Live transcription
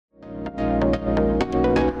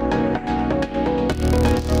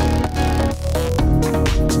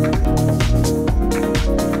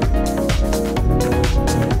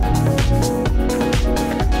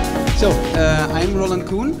I'm Roland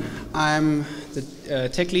Kuhn. I'm the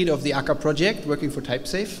tech lead of the Akka project working for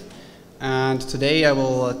TypeSafe. And today I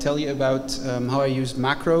will tell you about how I use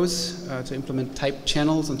macros to implement type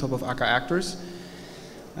channels on top of Akka actors.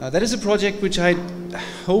 That is a project which I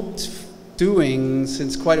hoped doing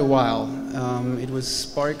since quite a while. It was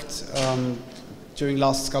sparked during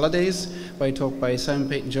last Scala days by a talk by Simon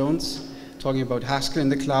Peyton-Jones talking about Haskell in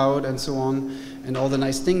the cloud and so on, and all the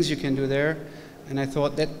nice things you can do there. And I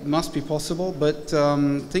thought that must be possible, but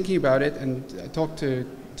thinking about it, and I talked to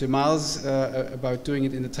Miles about doing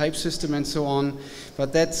it in the type system and so on,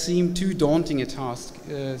 but that seemed too daunting a task.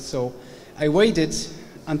 So I waited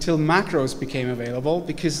until macros became available,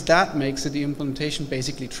 because that makes the implementation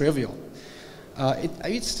basically trivial.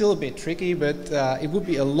 It's still a bit tricky, but it would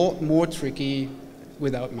be a lot more tricky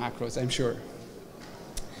without macros, I'm sure.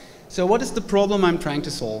 So what is the problem I'm trying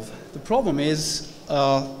to solve? The problem is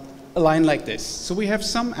a line like this. So we have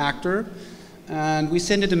some actor, and we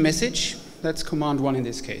send it a message. That's command 1 in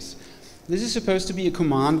this case. This is supposed to be a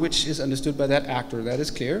command which is understood by that actor, that is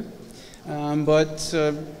clear. But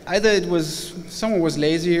either someone was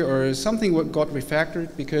lazy or something got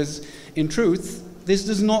refactored, because in truth, this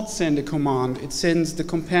does not send a command. It sends the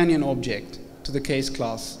companion object to the case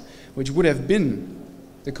class, which would have been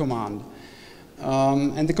the command.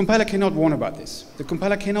 And the compiler cannot warn about this. The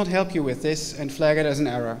compiler cannot help you with this and flag it as an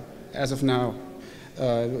error, as of now,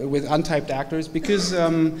 with untyped actors, because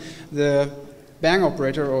the bang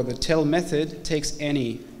operator or the tell method takes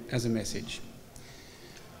any as a message.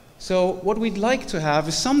 So what we'd like to have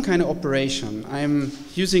is some kind of operation. I'm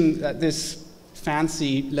using this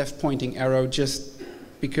fancy left-pointing arrow just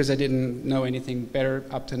because I didn't know anything better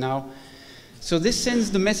up to now. So this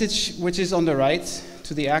sends the message which is on the right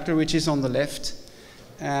to the actor which is on the left,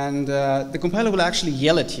 and the compiler will actually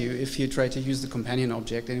yell at you if you try to use the companion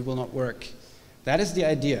object, and it will not work. That is the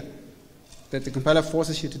idea, that the compiler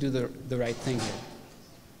forces you to do the right thing here.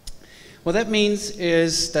 What that means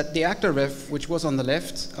is that the actor ref, which was on the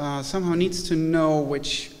left, somehow needs to know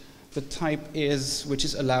which the type is which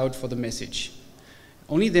is allowed for the message.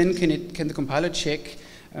 Only then can the compiler check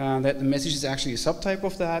that the message is actually a subtype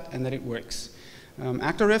of that and that it works.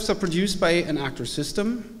 Actor refs are produced by an actor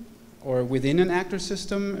system or within an actor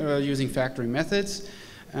system using factory methods,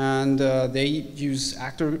 and they use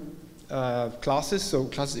actor classes, so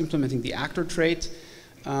classes implementing the actor trait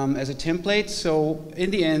as a template. So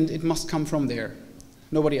in the end, it must come from there.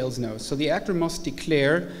 Nobody else knows. So the actor must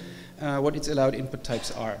declare what its allowed input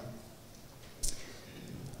types are.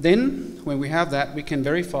 Then, when we have that, we can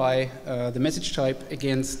verify the message type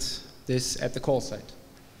against this at the call site.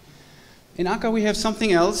 In Akka, we have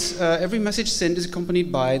something else. Every message sent is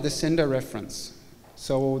accompanied by the sender reference.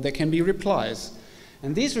 So there can be replies.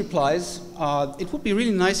 And these replies, it would be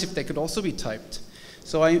really nice if they could also be typed.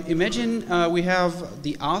 So I imagine we have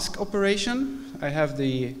the ask operation. I have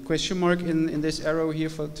the question mark in this arrow here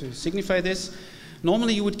to signify this.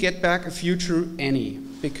 Normally you would get back a future any,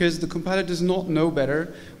 because the compiler does not know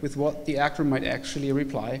better with what the actor might actually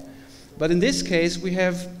reply. But in this case, we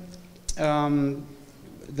have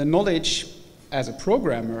the knowledge as a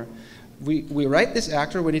programmer. We write this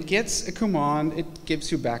actor, when it gets a command, it gives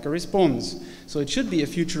you back a response. So it should be a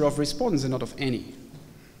future of response and not of any.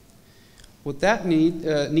 What that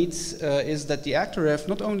needs is that the actor ref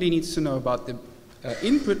not only needs to know about the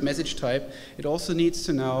input message type, it also needs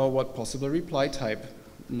to know what possible reply type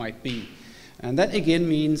might be. And that again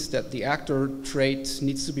means that the actor trait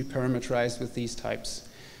needs to be parameterized with these types.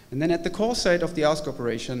 And then at the call site of the ask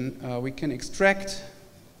operation, we can extract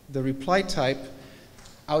the reply type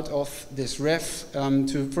out of this ref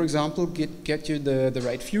to, for example, get you the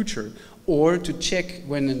right future, or to check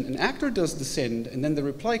when an actor does the send and then the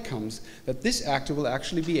reply comes, that this actor will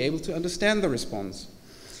actually be able to understand the response.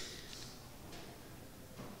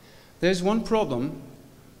 There's one problem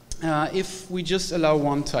if we just allow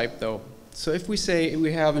one type, though. So if we say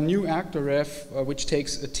we have a new actor ref which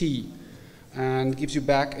takes a T and gives you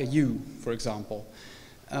back a U, for example.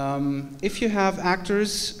 If you have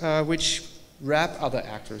actors which wrap other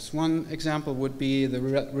actors, one example would be the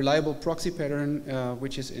reliable proxy pattern,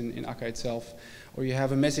 which is in Akka itself, or you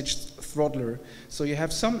have a message throttler. So you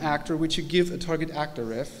have some actor which you give a target actor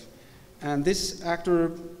ref, and this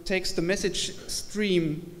actor takes the message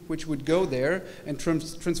stream which would go there and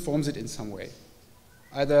transforms it in some way,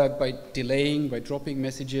 either by delaying, by dropping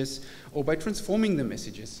messages, or by transforming the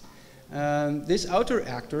messages. This outer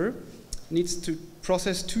actor needs to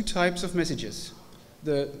process two types of messages: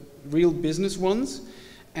 the real business ones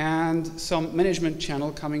and some management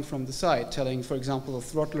channel coming from the side, telling, for example, a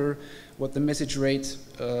throttler what the message rate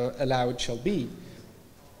allowed shall be.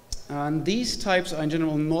 And these types are in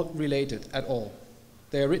general not related at all.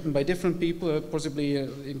 They are written by different people, possibly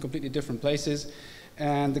in completely different places.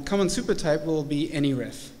 And the common supertype will be any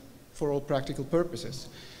ref for all practical purposes.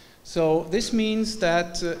 So this means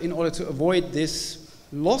that in order to avoid this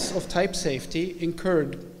loss of type safety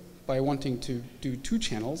incurred by wanting to do two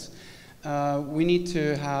channels, we need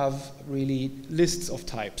to have really lists of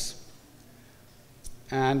types.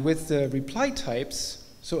 And with the reply types,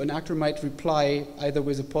 so an actor might reply either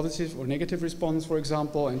with a positive or negative response, for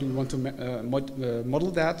example, and we want to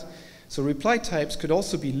model that. So reply types could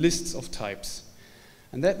also be lists of types.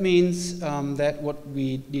 And that means that what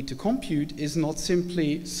we need to compute is not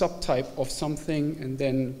simply subtype of something and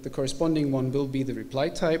then the corresponding one will be the reply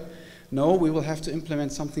type. No, we will have to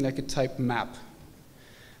implement something like a type map.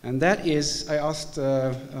 And that is, I asked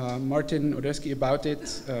Martin Oderski about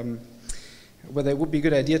it, whether it would be a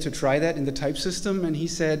good idea to try that in the type system, and he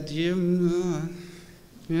said,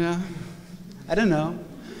 yeah, I don't know.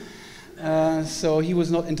 So he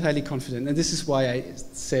was not entirely confident, and this is why I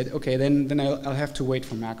said, okay, then I'll have to wait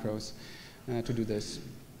for macros to do this.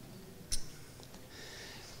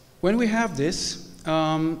 When we have this,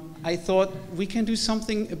 I thought we can do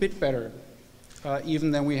something a bit better,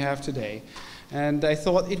 even than we have today. And I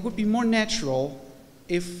thought it would be more natural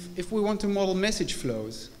if we want to model message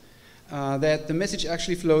flows, that the message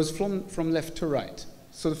actually flows from left to right.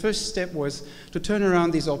 So the first step was to turn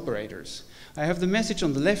around these operators. I have the message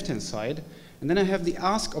on the left-hand side, and then I have the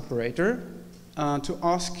ask operator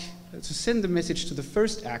to send the message to the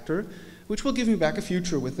first actor, which will give me back a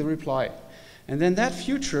future with the reply. And then that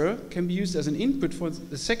future can be used as an input for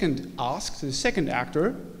the second ask to the second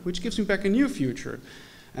actor, which gives me back a new future.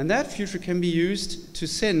 And that future can be used to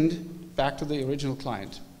send back to the original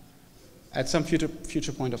client at some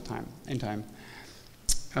future point of time, in time.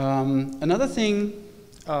 Another thing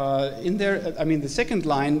in there, I mean, the second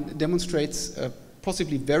line demonstrates a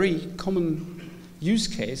possibly very common use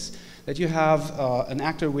case that you have an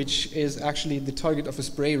actor which is actually the target of a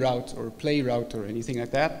spray route or a play route or anything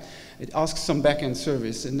like that. It asks some backend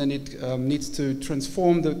service, and then it needs to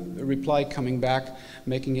transform the reply coming back,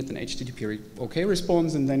 making it an HTTP OK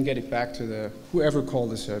response, and then get it back to the whoever called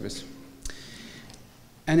the service.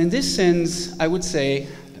 And in this sense, I would say,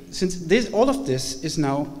 since all of this is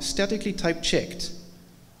now statically type checked,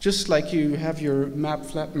 just like you have your map,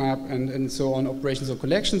 flat map, and so on, operations or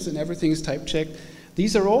collections, and everything is type checked,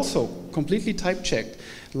 these are also completely type checked,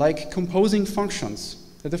 like composing functions.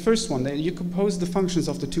 The first one, you compose the functions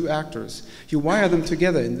of the two actors. You wire them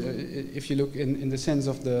together, if you look in the sense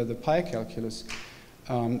of the pi calculus,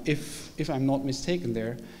 if I'm not mistaken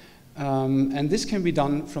there. And this can be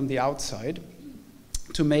done from the outside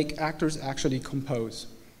to make actors actually compose.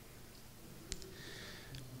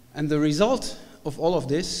 And the result of all of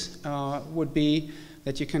this would be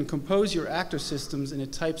that you can compose your actor systems in a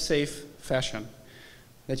type-safe fashion,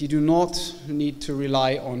 that you do not need to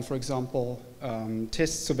rely on, for example,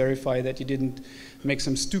 tests to verify that you didn't make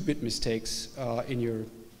some stupid mistakes in your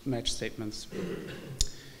match statements.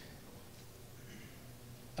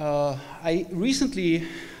 I recently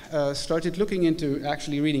started looking into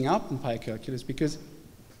actually reading up on pi calculus because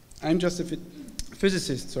I'm just a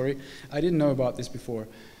physicist, sorry. I didn't know about this before.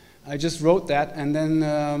 I just wrote that, and then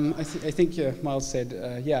I think Miles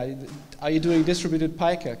said, yeah, are you doing distributed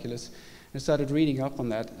pi calculus? I started reading up on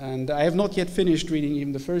that, and I have not yet finished reading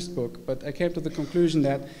even the first book, but I came to the conclusion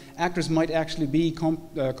that actors might actually be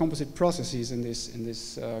composite processes in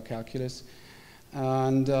this calculus.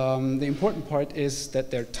 And the important part is that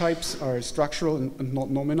their types are structural and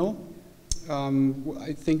not nominal.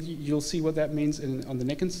 I think you'll see what that means on the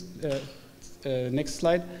next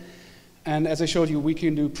slide. And as I showed you, we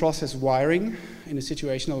can do process wiring in a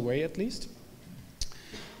situational way, at least.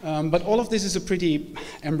 But all of this is a pretty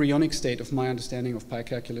embryonic state of my understanding of pi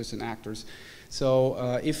calculus and actors.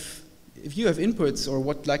 So if you have inputs or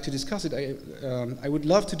would like to discuss it, I would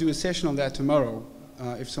love to do a session on that tomorrow,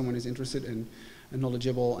 if someone is interested and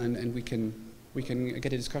knowledgeable, and we can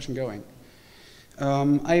get a discussion going.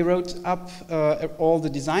 I wrote up all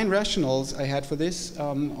the design rationales I had for this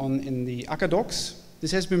in the Akka docs.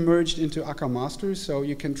 This has been merged into Akka Masters, so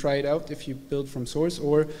you can try it out if you build from source,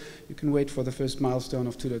 or you can wait for the first milestone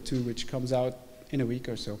of 2.2, which comes out in a week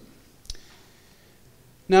or so.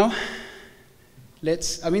 Now,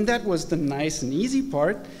 I mean, that was the nice and easy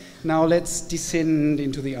part. Now let's descend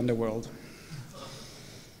into the underworld.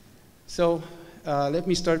 So let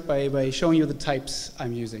me start by showing you the types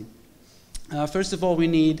I'm using. First of all, we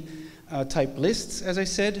need type lists, as I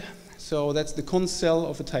said. So that's the const cell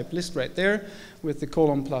of a type list right there with the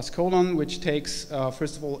colon plus colon, which takes,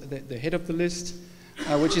 first of all, the head of the list,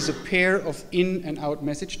 which is a pair of in and out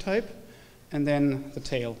message type, and then the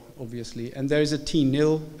tail, obviously. And there is a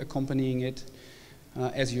t-nil accompanying it,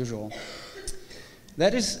 as usual.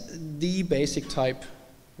 That is the basic type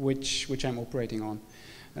which I'm operating on.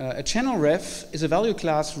 A channel ref is a value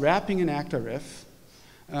class wrapping an actor ref,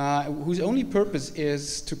 whose only purpose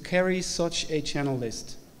is to carry such a channel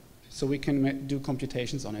list, so we can do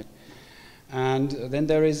computations on it. And then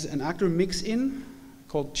there is an actor mix-in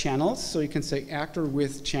called channels, so you can say actor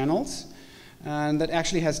with channels, and that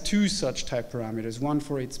actually has two such type parameters. One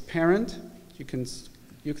for its parent, you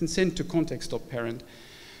can send to context.parent,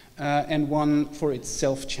 and one for its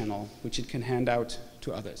self channel, which it can hand out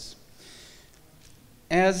to others.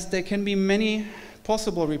 As there can be many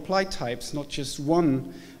possible reply types, not just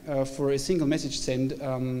one for a single message send,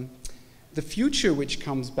 the future which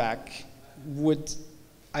comes back would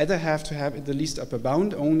either have to have the least upper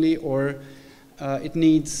bound only, or it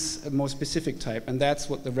needs a more specific type, and that's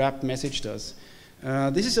what the wrapped message does.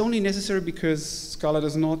 This is only necessary because Scala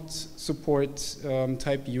does not support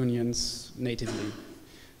type unions natively,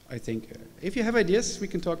 I think. If you have ideas, we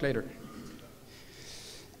can talk later.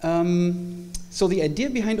 So the idea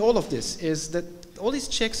behind all of this is that all these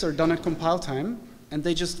checks are done at compile time, and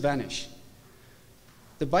they just vanish.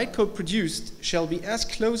 The bytecode produced shall be as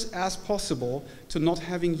close as possible to not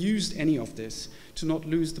having used any of this, to not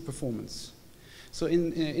lose the performance. So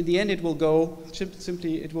in the end, it will go,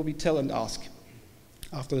 simply it will be tell and ask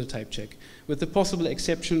after the type check, with the possible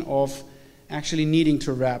exception of actually needing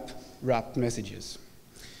to wrap messages.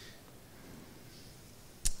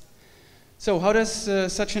 So how does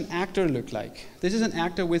such an actor look like? This is an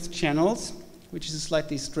actor with channels, which is a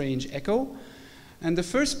slightly strange echo. And the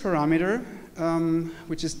first parameter,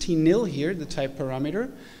 which is t-nil here, the type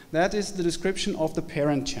parameter, that is the description of the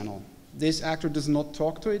parent channel. This actor does not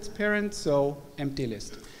talk to its parent, so empty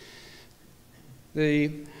list.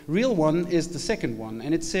 The real one is the second one,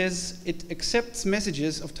 and it says it accepts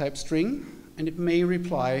messages of type string, and it may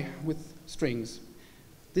reply with strings.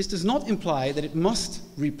 This does not imply that it must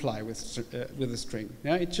reply with a string.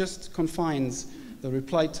 Yeah? It just confines the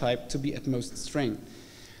reply type to be at most string.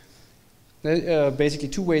 There are basically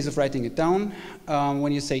two ways of writing it down.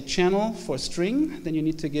 When you say channel for string, then you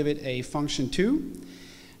need to give it a function 2.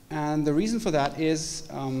 And the reason for that is,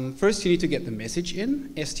 first you need to get the message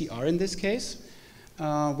in, str in this case,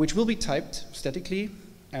 which will be typed statically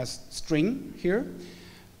as string here,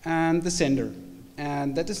 and the sender.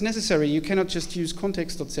 And that is necessary. You cannot just use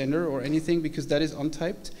context.sender or anything because that is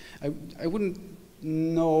untyped. I wouldn't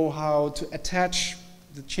know how to attach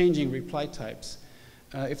the changing reply types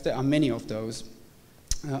if there are many of those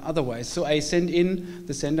otherwise. So I send in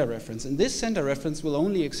the sender reference. And this sender reference will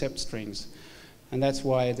only accept strings. And that's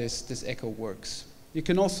why this echo works. You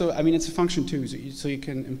can also, I mean, it's a function too, so you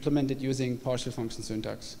can implement it using partial function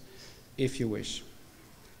syntax if you wish.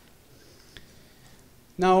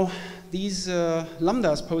 Now, these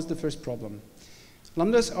lambdas pose the first problem.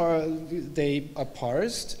 Lambdas are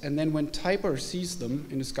parsed, and then when typer sees them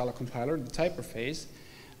in the Scala compiler, the typer phase,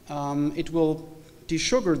 it will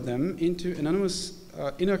desugar them into anonymous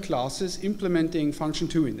inner classes implementing function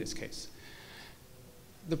 2 in this case.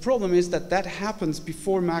 The problem is that that happens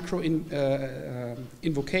before macro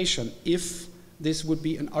invocation if this would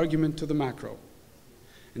be an argument to the macro.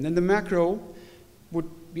 And then the macro would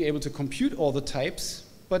be able to compute all the types,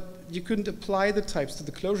 but you couldn't apply the types to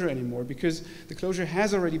the closure anymore because the closure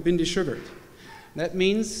has already been desugared. That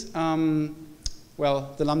means,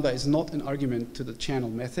 well, the lambda is not an argument to the channel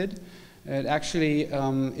method. It actually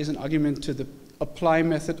is an argument to the apply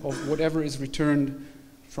method of whatever is returned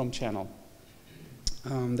from channel.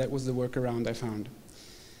 That was the workaround I found.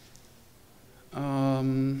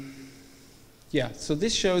 Yeah, so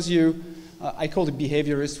this shows you, I called it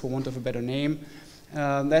behaviorist for want of a better name.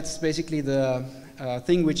 That's basically the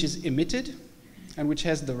thing which is emitted and which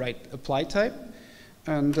has the right apply type.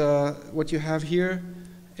 And what you have here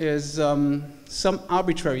is some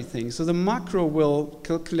arbitrary thing. So the macro will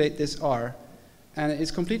calculate this R, and it's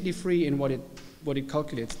completely free in what it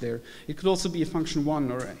calculates there. It could also be a function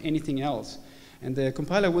 1 or anything else. And the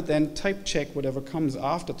compiler would then type check whatever comes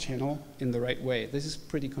after channel in the right way. This is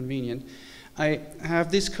pretty convenient. I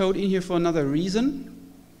have this code in here for another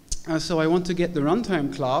reason. So I want to get the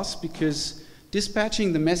runtime class because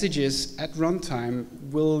dispatching the messages at runtime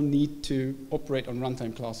will need to operate on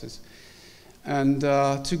runtime classes. And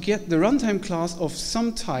to get the runtime class of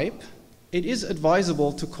some type, it is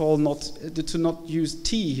advisable to call to not use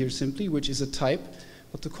T here simply, which is a type,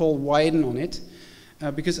 but to call widen on it.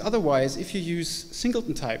 Because otherwise, if you use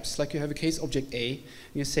singleton types, like you have a case object A,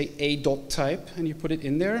 and you say a.type, and you put it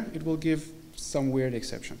in there, it will give some weird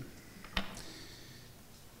exception.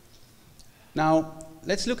 Now,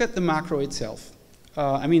 let's look at the macro itself.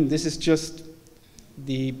 I mean, this is just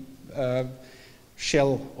the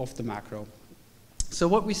shell of the macro. So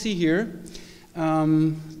what we see here,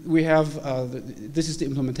 we have, this is the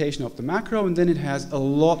implementation of the macro, and then it has a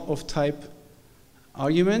lot of type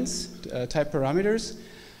arguments, type parameters.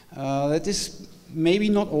 That is maybe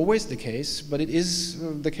not always the case, but it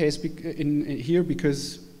is the case here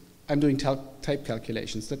because I'm doing type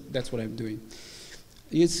calculations. That's what I'm doing.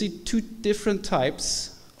 You see two different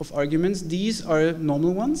types of arguments. These are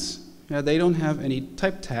normal ones. They don't have any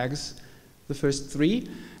type tags, the first three.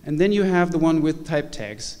 And then you have the one with type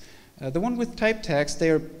tags. The one with type tags, they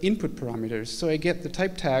are input parameters. So I get the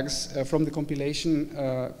type tags from the compilation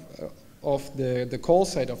of the call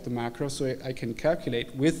side of the macro, so I can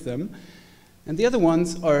calculate with them. And the other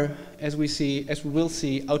ones are, as we will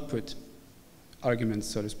see, output arguments,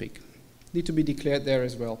 so to speak. Need to be declared there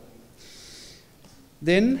as well.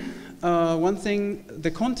 Then, one thing, the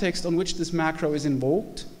context on which this macro is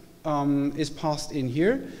invoked is passed in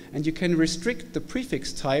here, and you can restrict the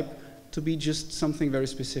prefix type to be just something very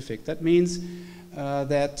specific. That means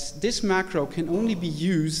that this macro can only be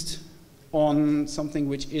used on something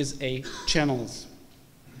which is a channels.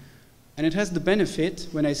 And it has the benefit,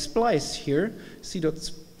 when I splice here,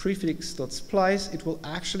 c.prefix.splice, it will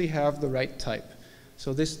actually have the right type.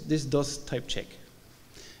 So this does type check.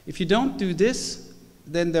 If you don't do this,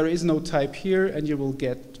 then there is no type here, and you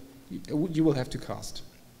will have to cast.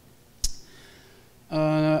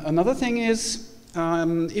 Another thing is,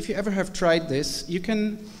 if you ever have tried this, you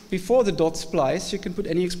can, before the dot splice, you can put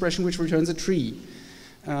any expression which returns a tree.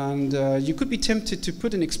 And you could be tempted to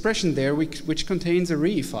put an expression there which contains a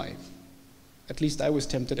reify. At least I was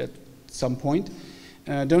tempted at some point.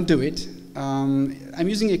 Don't do it. I'm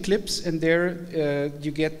using Eclipse, and there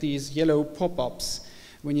you get these yellow pop-ups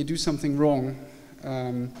when you do something wrong.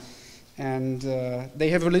 They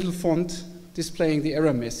have a little font displaying the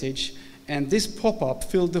error message, and this pop-up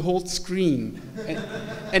filled the whole screen,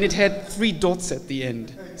 and it had 3 dots at the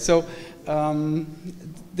end. So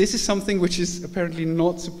this is something which is apparently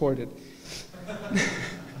not supported.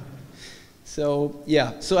 So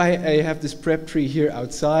yeah, so I have this prep tree here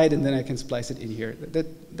outside, and then I can splice it in here.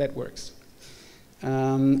 That works.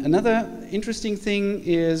 Another interesting thing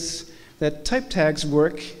is that type tags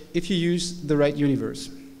work if you use the right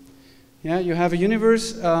universe. Yeah, you have a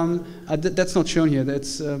universe, that's not shown here,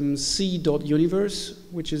 that's c.universe,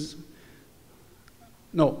 which is,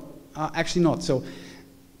 no, actually not. So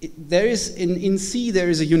there is, in C there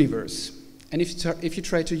is a universe, and if you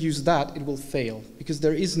try to use that, it will fail, because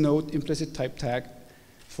there is no implicit type tag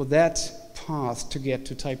for that path to get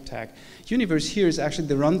to type tag. Universe here is actually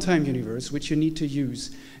the runtime universe, which you need to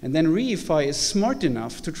use, and then reify is smart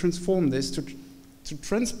enough to transform this, to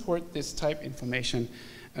transport this type information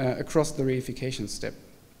across the reification step.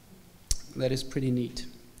 That is pretty neat.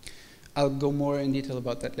 I'll go more in detail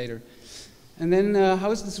about that later. And then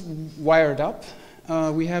how is this wired up?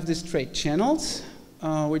 We have this trait channels,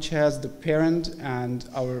 which has the parent and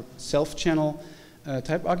our self-channel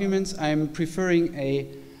type arguments. I'm preferring a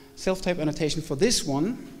self-type annotation for this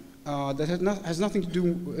one that has nothing to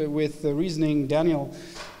do with the reasoning Daniel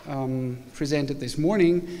presented this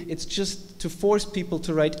morning. It's just to force people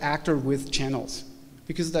to write actor with channels,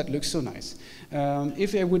 because that looks so nice.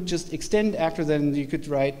 If I would just extend actor, then you could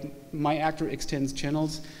write my actor extends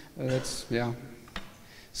channels. That's, yeah.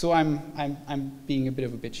 So I'm being a bit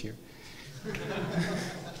of a bitch here.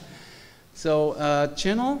 So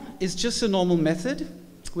channel is just a normal method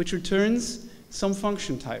which returns some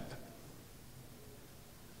function type.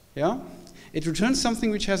 Yeah? It returns something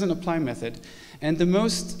which has an apply method. And the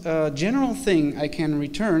most general thing I can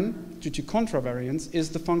return due to contravariance is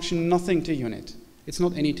the function nothing to unit. It's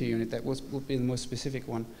not any to unit, that would be the most specific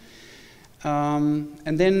one.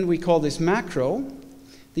 And then we call this macro.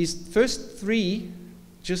 These first 3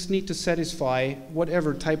 just need to satisfy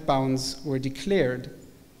whatever type bounds were declared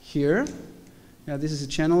here. Now this is a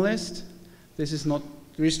channel list. This is not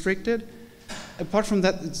restricted. Apart from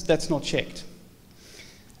that, that's not checked.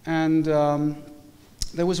 And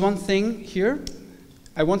there was one thing here.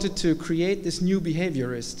 I wanted to create this new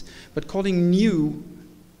behaviorist, but calling new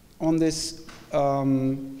on this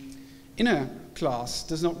inner class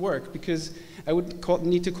does not work, because I would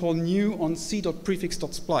need to call new on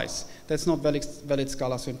c.prefix.splice. That's not valid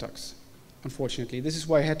Scala syntax, unfortunately. This is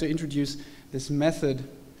why I had to introduce this method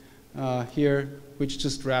here, which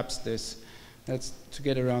just wraps this. That's to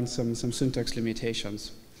get around some syntax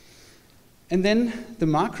limitations. And then the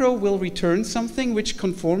macro will return something which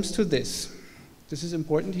conforms to this. This is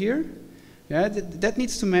important here. Yeah, that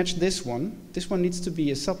needs to match this one. This one needs to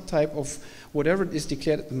be a subtype of whatever is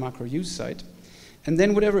declared at the macro use site. And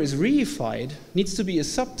then whatever is reified needs to be a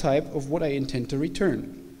subtype of what I intend to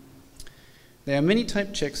return. There are many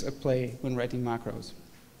type checks at play when writing macros.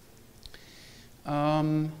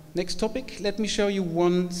 Next topic, let me show you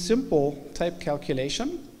one simple type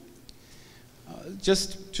calculation.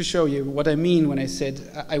 Just to show you what I mean when I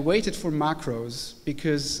said I waited for macros,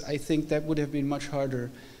 because I think that would have been much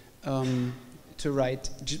harder to write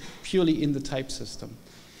purely in the type system.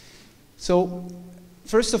 So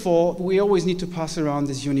first of all, we always need to pass around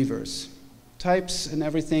this universe. Types and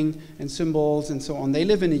everything and symbols and so on, they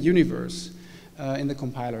live in a universe in the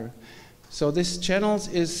compiler. So this channels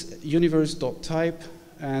is universe.type,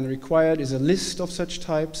 and required is a list of such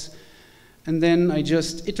types. And then I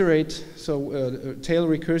just iterate, so tail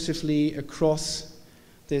recursively across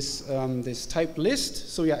this, this type list.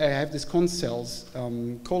 So yeah, I have this const cells,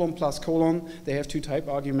 colon plus colon. They have two type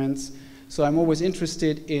arguments. So I'm always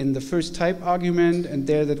interested in the first type argument, and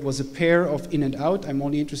there that was a pair of in and out. I'm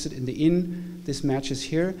only interested in the in. This matches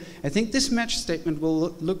here. I think this match statement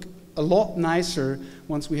will look a lot nicer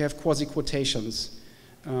once we have quasi-quotations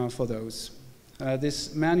for those.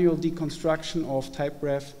 This manual deconstruction of type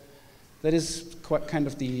ref, that is quite kind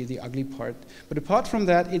of the ugly part. But apart from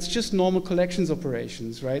that, it's just normal collections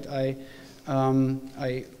operations, right?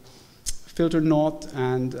 I filter not,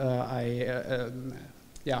 and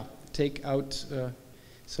yeah, take out.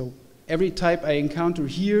 So every type I encounter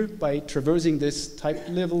here by traversing this type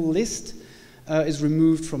level list is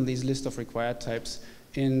removed from these list of required types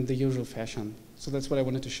in the usual fashion. So that's what I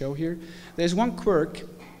wanted to show here. There's one quirk.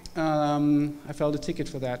 I filed a ticket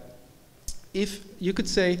for that. If you could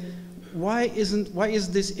say, why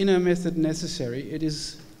is this inner method necessary? It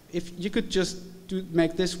is, if you could just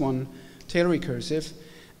make this one tail recursive,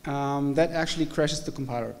 that actually crashes the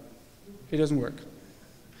compiler. It doesn't work.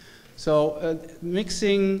 So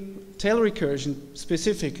mixing tail recursion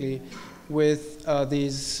specifically with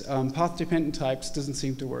these path-dependent types doesn't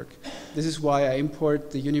seem to work. This is why I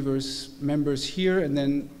import the universe members here and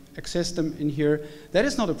then access them in here. That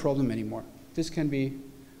is not a problem anymore. This can be,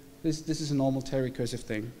 this is a normal tail recursive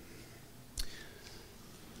thing.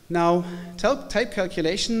 Now, type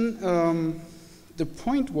calculation, the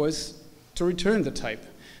point was to return the type.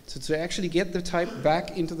 So to actually get the type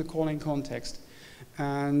back into the calling context.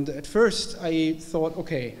 And at first I thought,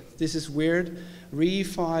 okay, this is weird.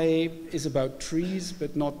 Refi is about trees,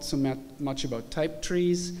 but not so much about type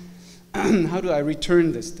trees. How do I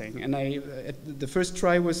return this thing? And the first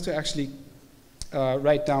try was to actually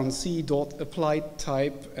write down c.applied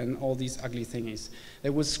type and all these ugly thingies.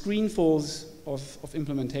 There was screenfuls of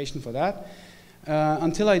implementation for that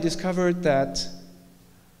until I discovered that,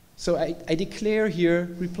 so I declare here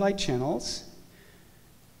reply channels.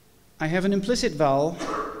 I have an implicit val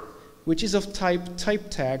which is of type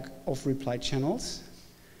tag of reply channels,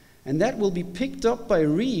 and that will be picked up by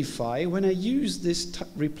refi when I use this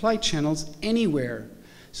reply channels anywhere.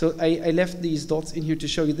 So I left these dots in here to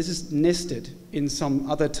show you this is nested in some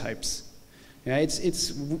other types. Yeah, it's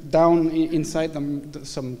down inside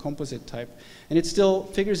some composite type, and it still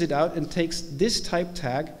figures it out and takes this type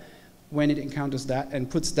tag when it encounters that and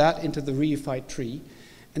puts that into the reified tree.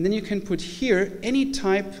 And then you can put here any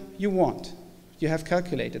type you want. You have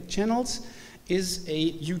calculated. Channels is a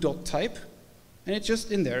u.type, and it's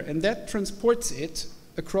just in there. And that transports it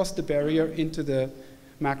across the barrier into the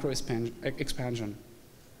macro expansion.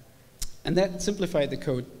 And that simplified the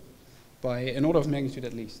code by an order of magnitude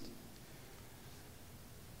at least.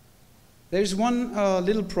 There's one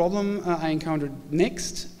little problem I encountered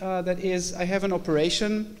next. That is, I have an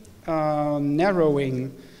operation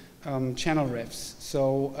narrowing channel refs.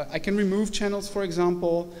 So I can remove channels, for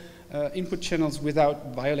example, input channels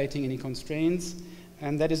without violating any constraints,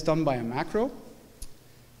 and that is done by a macro.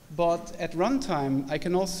 But at runtime, I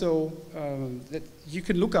can also, you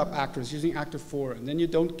can look up actors using actor 4, and then you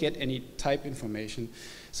don't get any type information.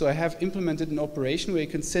 So I have implemented an operation where you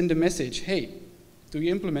can send a message, hey, do you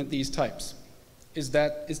implement these types? Is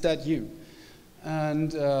that you?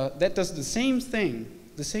 And that does the same thing,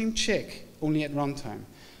 the same check, only at runtime.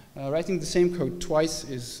 Writing the same code twice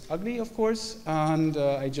is ugly, of course, and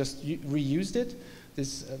I just reused it.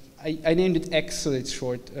 This, I named it X, so it's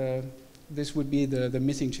short. This would be the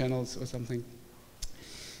missing channels or something.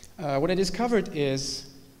 What I discovered is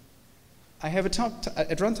I have at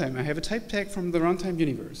runtime, I have a type tag from the runtime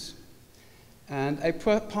universe. And I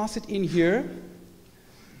pass it in here.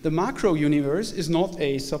 The macro universe is not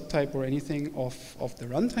a subtype or anything of the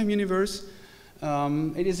runtime universe.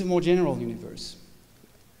 It is a more general universe.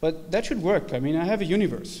 But that should work. I mean, I have a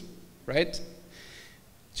universe, right?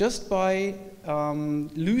 just by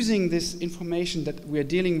losing this information that we're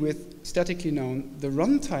dealing with statically known, the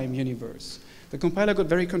runtime universe. The compiler got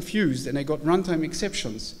very confused and I got runtime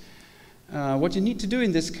exceptions. What you need to do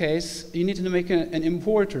in this case, you need to make an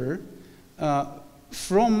importer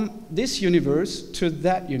from this universe to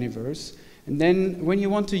that universe, and then when you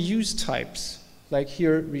want to use types, like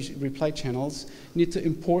here reply channels, you need to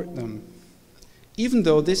import them, even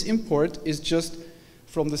though this import is just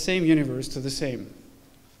from the same universe to the same.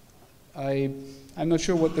 I'm not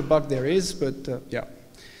sure what the bug there is, but yeah,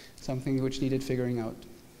 something which needed figuring out.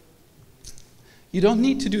 You don't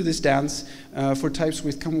need to do this dance for types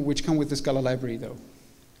which come with the Scala library, though.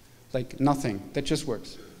 Like nothing, that just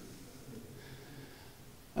works.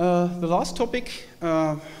 The last topic,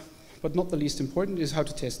 but not the least important, is how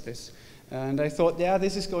to test this. And I thought, yeah,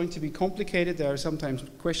 this is going to be complicated. There are sometimes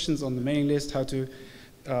questions on the mailing list, how to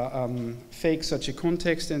fake such a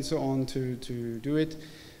context and so on to do it.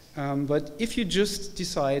 But if you just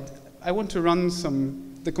decide, I want to run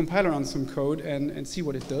the compiler on some code and see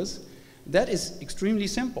what it does, that is extremely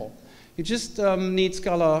simple. You just need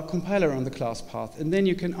Scala compiler on the class path, and then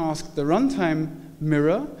you can ask the runtime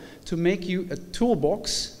mirror to make you a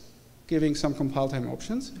toolbox, giving some compile time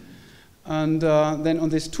options. And then on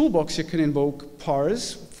this toolbox, you can invoke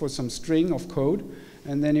parse for some string of code,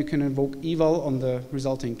 and then you can invoke eval on the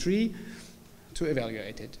resulting tree to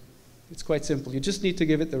evaluate it. It's quite simple. You just need to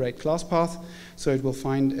give it the right class path, so it will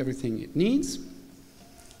find everything it needs.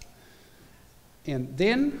 And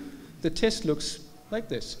then the test looks like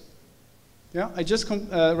this. Yeah, I just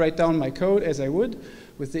write down my code as I would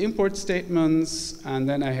with the import statements, and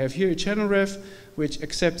then I have here a channel ref which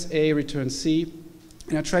accepts A, returns C,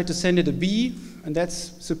 and I try to send it a B, and that's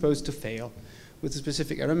supposed to fail with a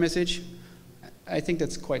specific error message. I think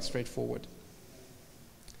that's quite straightforward.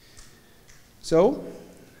 So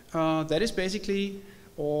that is basically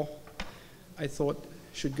all I thought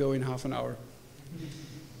should go in half an hour.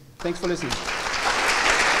 Thanks for listening.